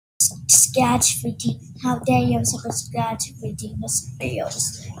sketch reading. How dare you sketch reading the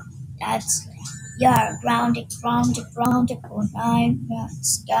videos? That's you're grounded for 9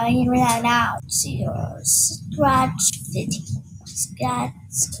 months. Going right now. See your scratch fitting.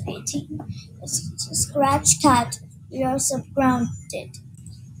 Scratch cut. You're grounded.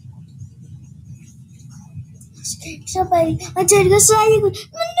 Somebody, I tell you something. No.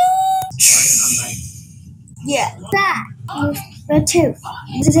 Yeah, that. But two.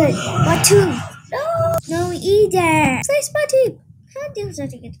 But two. No, either. Say spotty. How dare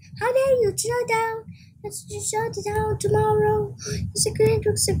you shut down? Let's just shut it down tomorrow. It's a great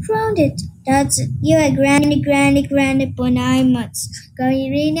looks grounded. That's it. You're a granny for 9 months.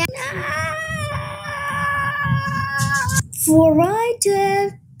 Going in for right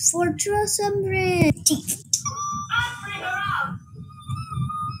to for trust some rain.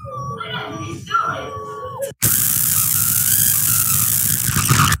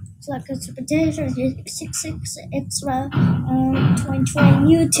 So like interpretation is 66 extra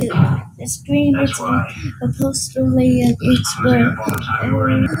 2020 YouTube. The screen is supposedly it's where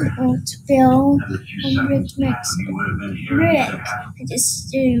to film mix Rick. It is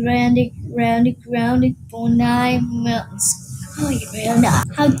still grounded for 9 months. Oh, you will not.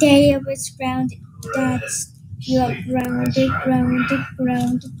 How dare you was grounded? That's you are grounded for 9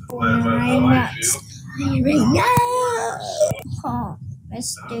 months. Oh, you will not. Huh.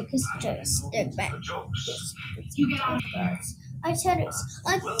 Mistake is just the back. I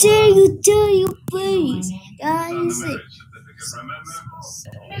dare you, please. That is it. I've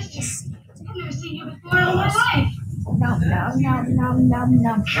never seen you before in my life. No.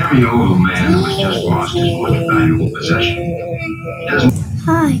 Carry over, man. We just lost his most valuable possession.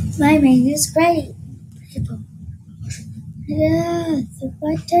 Hi, my name is Great. Yeah,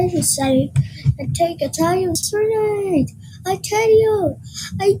 I tell you, Sally. I tell you straight. I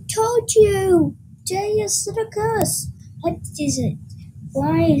told you. Tell you circus. What is it?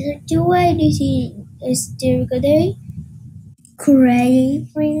 Why is it do anything? Is there a day? Crazy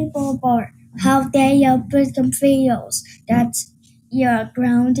board. How dare you put some videos? That's you're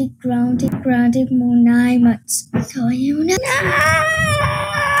grounded for 9 months. So you know.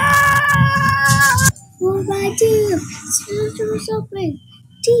 What do I do? Do something.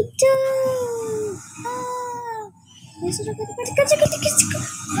 Deep down. I did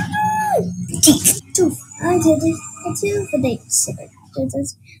it. I do for the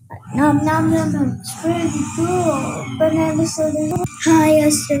nom. It's pretty cool. Banana soda. Hi, I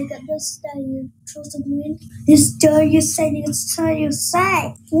still got the style. Throw some wind. This door you say.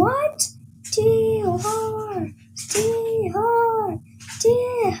 What? Stay hard.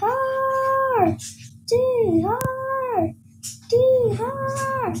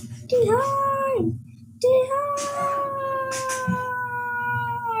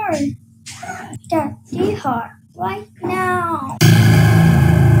 Hard right now.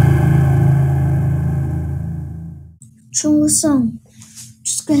 True song.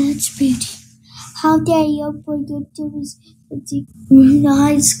 Scratch beauty. How dare you put your tools with the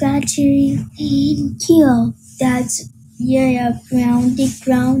night scratching and kill? That's grounded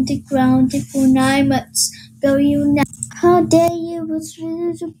for 9 months. Go you now. How dare you put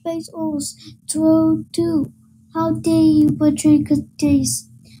your face alls too? How dare you put your taste?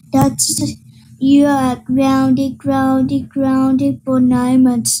 That's you are grounded for 9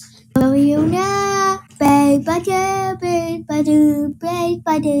 months. Go you now. Black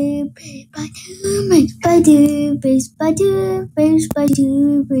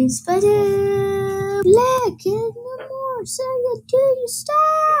and no more. So you do you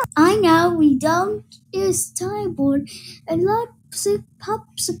stop? I know we don't use time board and like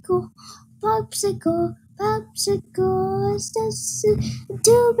popsicle. It's just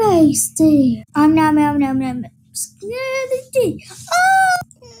too tasty. Nom. Scary. Oh,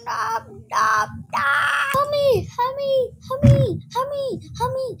 nom. Hummy.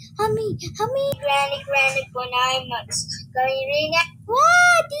 Granny for 9 months. Going ring it.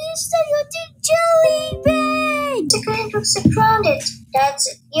 What? This is your jelly bag. The grand looks grounded. That's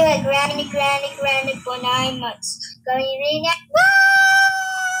it. You're a granny for 9 months. Going ring it. What?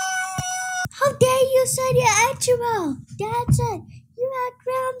 How dare you say the actual? That's it. You are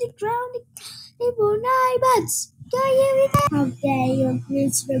grounded for 9 months. How dare you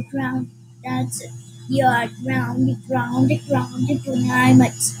reach the ground? That's it. You are grounded for 9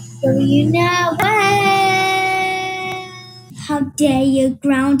 months. Do you know what? How dare you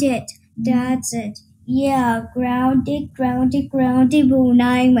grounded? That's it. You are grounded for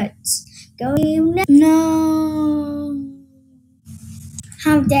 9 months. Do you know? No.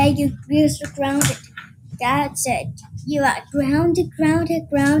 How dare you reach the grounded? That's it. You are grounded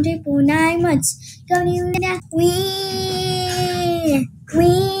for 9 months. Go to that.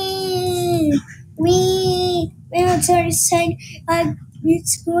 Military side.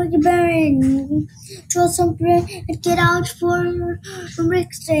 It's going to burn. Draw some bread and get out for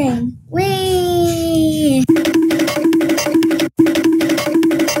Rickson.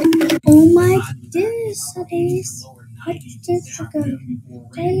 Oh my goodness, that is. What is this ago?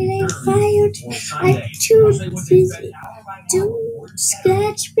 They fired. I too busy. Don't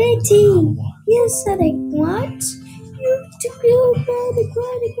scratch Betty. Yes, I think what? You took your grounded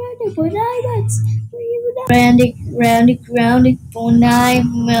for 9 months. Grounded for 9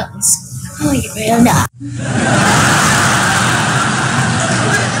 months. Oh, you will not.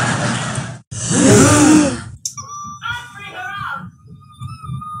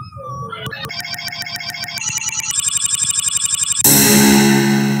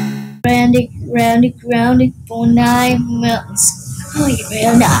 Grounded for 9 months. Oh, you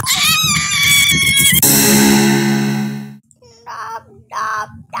will not.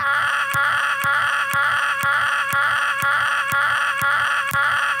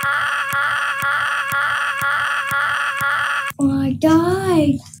 I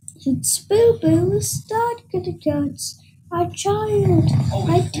died. It's Boo Boo. Start the guts. Our child.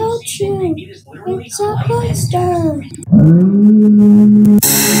 I told you. It's a monster.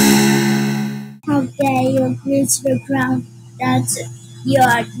 How dare you miss the ground? That's it. You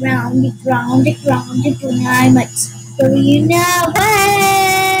are grounded for 9 months. So you know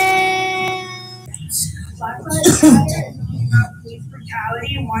Police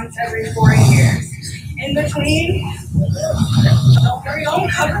brutality once every 4 years. In between, don't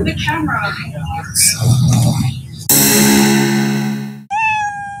cover the camera.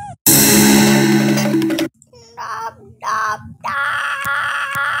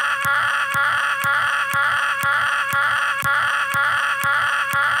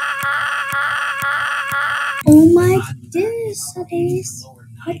 Oh my goodness, that is.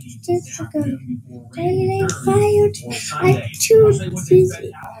 What is this ago? They fired. I too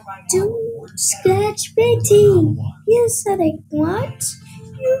busy. Don't scratch Betty. Yes, I think what?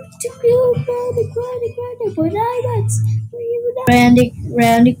 You took your grounded for 9 months.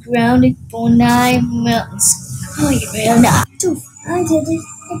 Grounded for 9 months. Oh, you will not. I did it.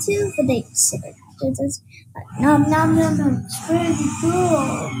 I do for the exhibit. Nom. It's pretty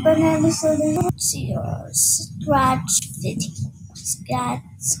cool. But never so the scratch fitting.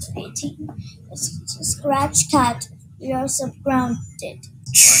 Scratch cat. We are so grounded.